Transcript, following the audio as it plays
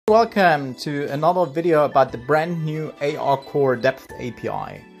welcome to another video about the brand new ARCore depth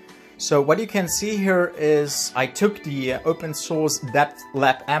API. So what you can see here is I took the open source depth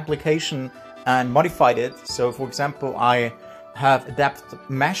lab application and modified it. So for example, I have a depth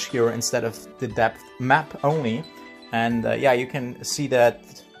mesh here instead of the depth map only. And yeah, you can see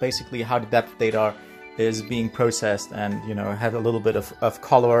that basically how the depth data is being processed, and have a little bit of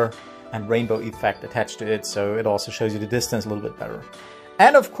color and rainbow effect attached to it, so it also shows you the distance a little bit better.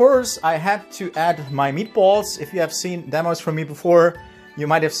 And of course I had to add my meatballs. If you have seen demos from me before, you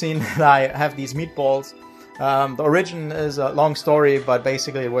might have seen that I have these meatballs. The origin is a long story, but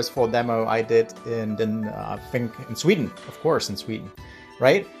basically it was for a demo I did I think in Sweden, of course in Sweden,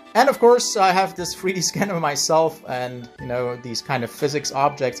 right? And of course I have this 3D scanner myself, and these kind of physics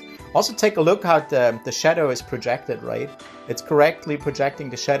objects. Also take a look how the shadow is projected, right? It's correctly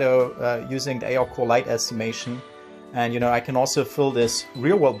projecting the shadow using the ARCore light estimation. And I can also fill this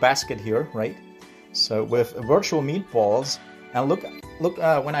real world basket here, right? So with virtual meatballs, and look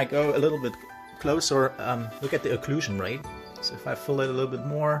when I go a little bit closer, look at the occlusion, right? So if I fill it a little bit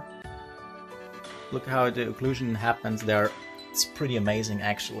more, look how the occlusion happens there. It's pretty amazing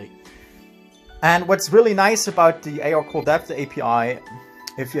actually. And what's really nice about the ARCore Depth API,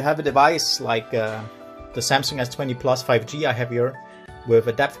 if you have a device like the Samsung S20 Plus 5G I have here with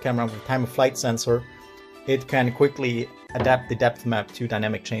a depth camera with time of flight sensor, it can quickly adapt the depth map to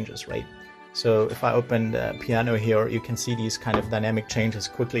dynamic changes, right? So if I open the piano here, you can see these kind of dynamic changes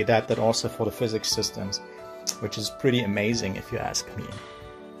quickly adapted also for the physics systems, which is pretty amazing if you ask me.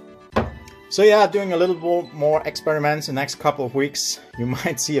 So yeah, doing a little more experiments in the next couple of weeks. You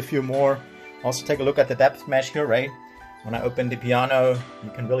might see a few more. Also take a look at the depth mesh here, right? When I open the piano,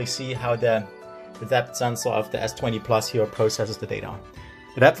 you can really see how the depth sensor of the S20 Plus here processes the data.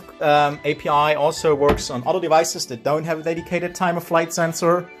 The depth API also works on other devices that don't have a dedicated time of flight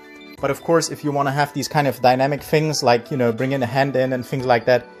sensor. But of course, if you want to have these kind of dynamic things like, bringing a hand in and things like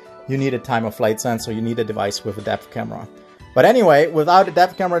that, you need a time of flight sensor, you need a device with a depth camera. But anyway, without a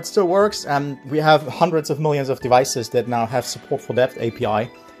depth camera it still works, and we have hundreds of millions of devices that now have support for depth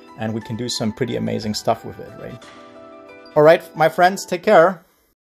API, and we can do some pretty amazing stuff with it, right? Alright, my friends, take care.